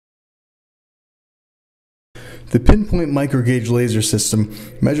The Pinpoint microgauge laser system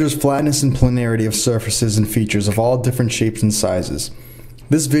measures flatness and planarity of surfaces and features of all different shapes and sizes.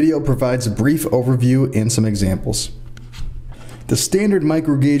 This video provides a brief overview and some examples. The standard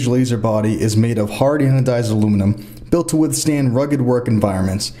microgauge laser body is made of hard anodized aluminum built to withstand rugged work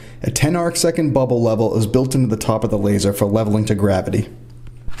environments. A 10 arcsecond bubble level is built into the top of the laser for leveling to gravity.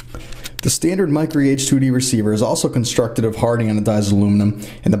 The standard microgauge 2D receiver is also constructed of hard anodized aluminum,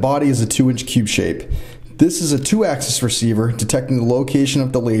 and the body is a 2-inch cube shape. This is a 2-axis receiver detecting the location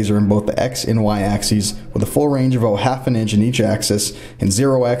of the laser in both the X and Y axes with a full range of about half an inch in each axis and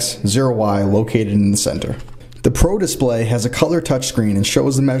 0x, 0y located in the center. The Pro display has a color touchscreen and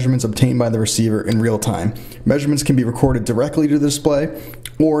shows the measurements obtained by the receiver in real time. Measurements can be recorded directly to the display,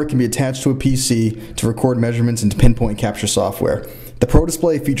 or it can be attached to a PC to record measurements into Pinpoint capture software. The Pro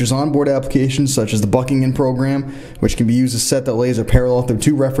display features onboard applications such as the bucking in program, which can be used to set the laser parallel through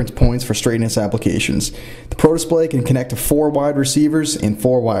 2 reference points for straightness applications. The Pro display can connect to 4 wide receivers and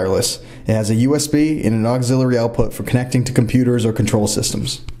 4 wireless. It has a USB and an auxiliary output for connecting to computers or control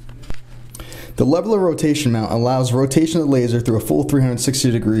systems. The leveler rotation mount allows rotation of the laser through a full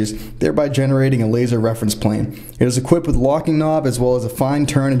 360 degrees, thereby generating a laser reference plane. It is equipped with a locking knob as well as a fine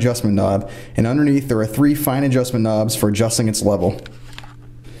turn adjustment knob, and underneath there are 3 fine adjustment knobs for adjusting its level.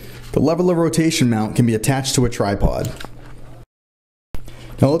 The leveler rotation mount can be attached to a tripod.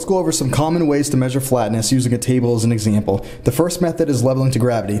 Now let's go over some common ways to measure flatness using a table as an example. The first method is leveling to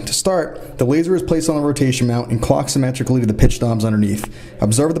gravity. To start, the laser is placed on the rotation mount and clocked symmetrically to the pitch knobs underneath.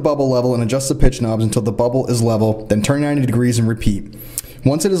 Observe the bubble level and adjust the pitch knobs until the bubble is level, then turn 90 degrees and repeat.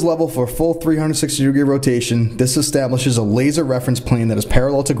 Once it is level for a full 360 degree rotation, this establishes a laser reference plane that is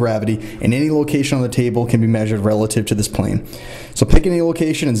parallel to gravity, and any location on the table can be measured relative to this plane. So pick any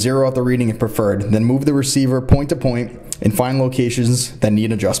location and zero out the reading if preferred, then move the receiver point to point and find locations that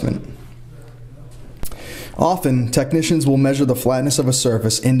need adjustment. Often, technicians will measure the flatness of a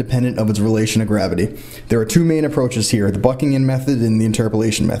surface independent of its relation to gravity. There are 2 main approaches here, the bucking in method and the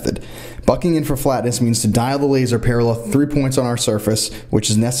interpolation method. Bucking in for flatness means to dial the laser parallel 3 points on our surface, which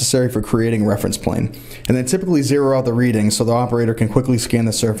is necessary for creating a reference plane, and then typically zero out the reading so the operator can quickly scan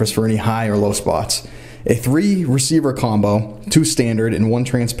the surface for any high or low spots. A 3 receiver combo, 2 standard and 1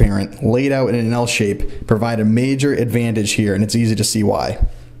 transparent, laid out in an L shape, provide a major advantage here, and it's easy to see why.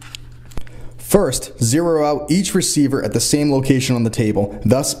 First, zero out each receiver at the same location on the table,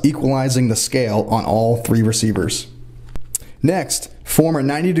 thus equalizing the scale on all 3 receivers. Next, form a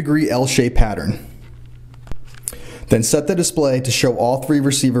 90-degree L-shaped pattern. Then set the display to show all 3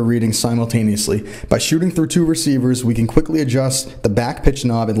 receiver readings simultaneously. By shooting through 2 receivers, we can quickly adjust the back pitch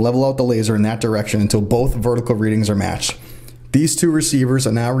knob and level out the laser in that direction until both vertical readings are matched. These 2 receivers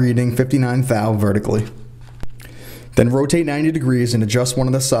are now reading 59 thou vertically. Then rotate 90 degrees and adjust one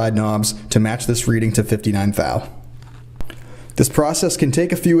of the side knobs to match this reading to 59 thou. This process can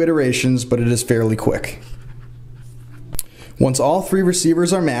take a few iterations, but it is fairly quick. Once all 3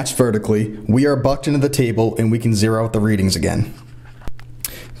 receivers are matched vertically, we are bucked into the table and we can zero out the readings again.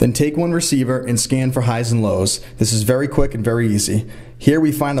 Then take one receiver and scan for highs and lows. This is very quick and very easy. Here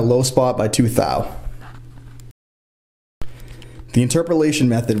we find a low spot by 2 thou. The interpolation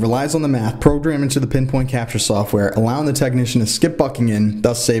method relies on the math programmed into the Pinpoint capture software, allowing the technician to skip bucking in,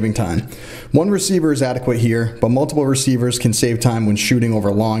 thus saving time. 1 receiver is adequate here, but multiple receivers can save time when shooting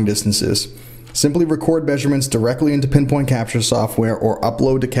over long distances. Simply record measurements directly into Pinpoint capture software or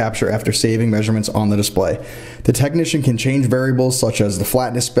upload to capture after saving measurements on the display. The technician can change variables such as the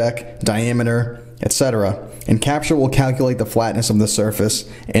flatness spec, diameter, etc., and capture will calculate the flatness of the surface,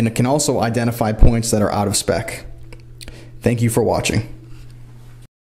 and it can also identify points that are out of spec. Thank you for watching.